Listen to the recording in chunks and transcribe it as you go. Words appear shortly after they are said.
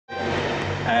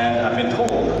And I've been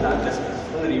told that this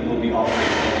facility will be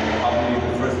operational probably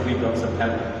the first week of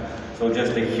September. So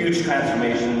just a huge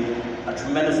transformation, a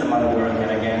tremendous amount of work,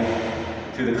 and again,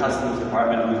 to the Customs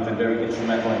Department, who's been very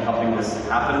instrumental in helping this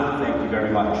happen, thank you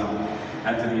very much.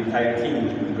 And to the entire team,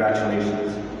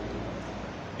 congratulations.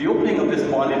 The opening of this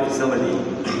bonded facility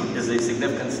is a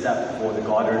significant step for the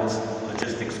Goddard's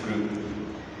logistics group.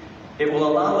 It will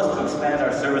allow us to expand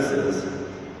our services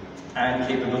and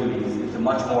capabilities into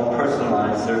much more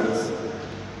personalized service.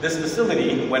 This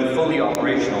facility, when fully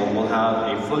operational, will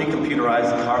have a fully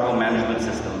computerized cargo management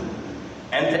system,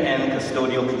 end-to-end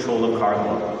custodial control of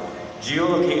cargo,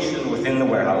 geolocation within the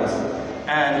warehouse,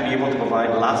 and be able to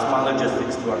provide last-mile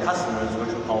logistics to our customers, which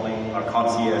we're calling our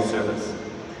concierge service.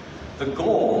 The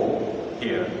goal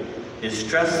here is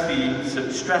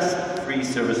stress-free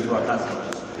service to our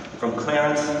customers, from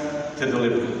clearance to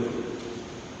delivery.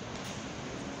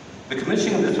 The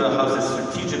commissioning of this warehouse is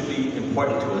strategically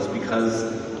important to us because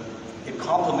it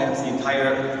complements the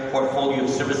entire portfolio of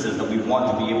services that we want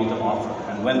to be able to offer.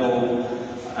 And Wendell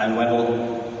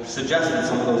suggested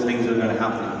some of those things are going to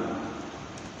happen.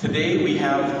 Today we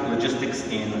have logistics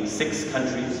in 6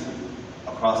 countries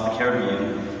across the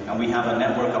Caribbean, and we have a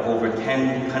network of over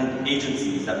 10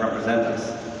 agencies that represent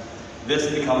us. This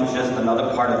becomes just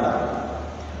another part of that.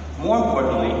 More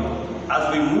importantly, as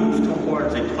we move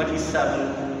towards a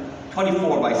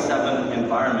 24/7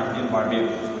 environment in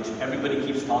Barbados, which everybody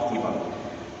keeps talking about,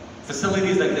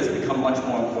 facilities like this become much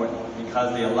more important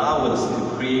because they allow us to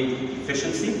create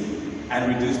efficiency and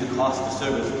reduce the cost of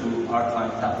service to our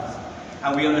clientele.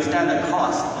 And we understand that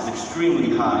cost is extremely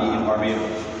high in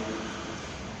Barbados.